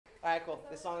Alright, cool.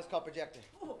 This song is called Projector.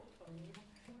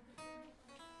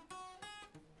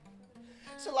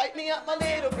 So light me up, my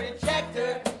little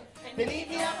projector. Then eat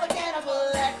me up like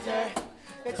Hannibal Lector.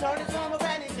 Then turn us from our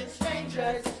friends and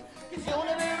strangers. Cause you'll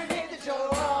never admit that you're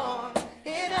wrong.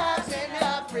 In us and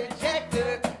a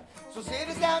projector. So sit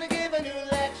us down and give a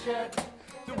new lecture.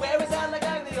 To wear us out like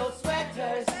ugly old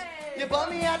sweaters. You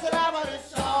bum me out till I write a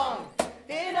song.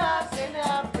 In us and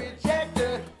a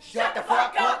projector. Shut the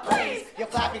fuck up, please. You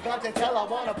flappy gums until I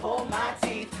wanna pull my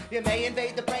teeth. You may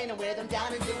invade the brain and wear them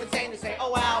down and do insane to say,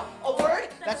 oh wow, a word?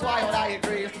 That's wild, I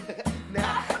agree.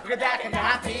 Nah, that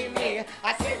cannot be me.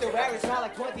 I sit there where it smell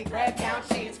like 20 bread count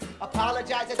sheets.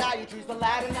 Apologize that I choose the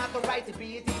latter, not the right to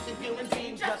be a decent human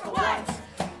being just for once.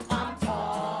 I'm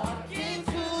talking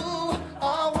to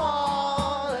a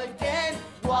wall again.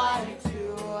 Why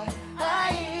do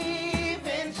I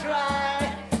even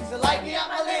try? So light me up,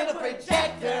 my little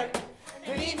projector.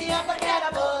 And eat me up like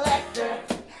Hannibal Lector.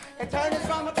 And turn us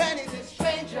from our friends to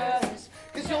strangers.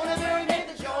 Cause you'll never admit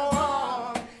that you're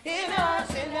wrong. In us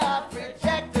and a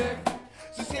projector.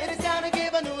 So sit us down and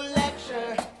give a new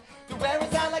lecture. To wear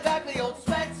us out like ugly old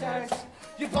sweaters.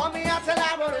 You bum me out till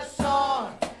I wrote a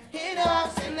song. In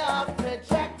us and a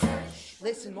projector.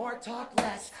 Listen more, talk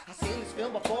less. I've seen this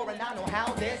film before and I know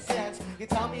how this ends. You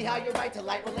tell me how you're right to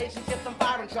light relationships on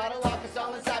fire and try to lock us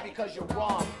all inside because you're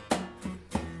wrong.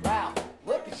 Wow,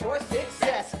 look at your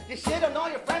success. You shit on all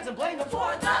your friends and blame them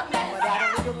for the mess. But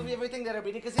I don't believe everything that I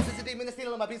read because if it's a demon that's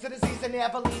stealing my piece of disease and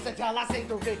never leaves until I sing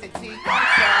the written teeth.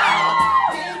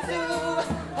 I'm into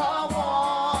a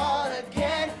wall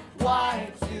again.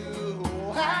 Why do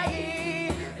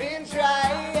I even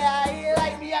try?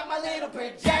 Light me up, my little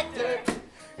projector.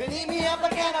 And eat me up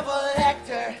like Hannibal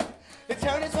Lector. And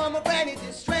turn us from a friend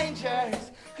into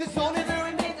strangers. Cause you'll never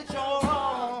admit that you're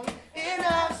wrong. In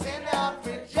us and a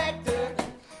projector.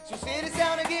 So sit us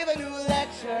down and give a new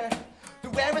lecture. To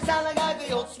wear us out like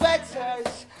ugly old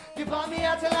sweaters. You bum me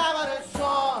out till I write a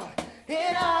song.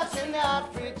 In us and a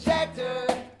projector.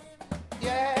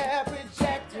 Yeah,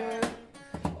 projector.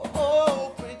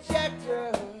 Oh,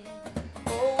 projector.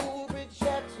 Oh,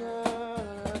 projector.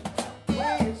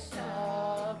 We're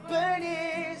stubborn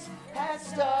is as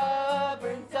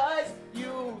stubborn as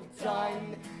you've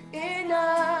done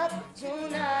enough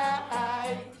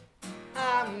tonight.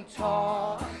 I'm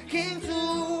talking to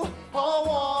a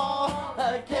wall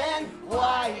again.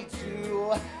 Why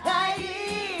do I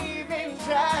even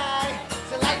try?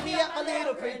 So light me up, a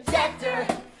little projector.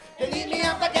 Then eat me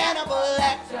up like Hannibal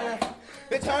Lector.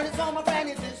 Then turn us from my friend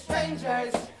into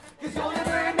strangers. Cause you'll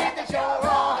never admit that you're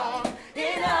wrong.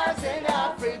 In us and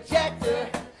a projector.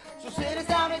 So sit us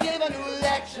down and give a new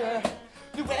lecture.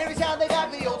 To wear us out like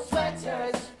ugly old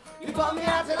sweaters. You bum me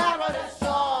out till I write a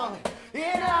song.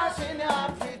 In us and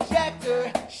a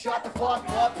projector. Shut the fuck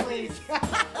up, please.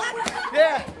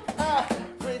 Yeah,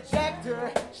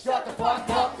 projector. Shut the fuck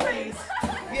up, please.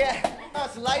 Yeah,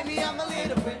 so light me up, my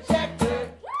little projector.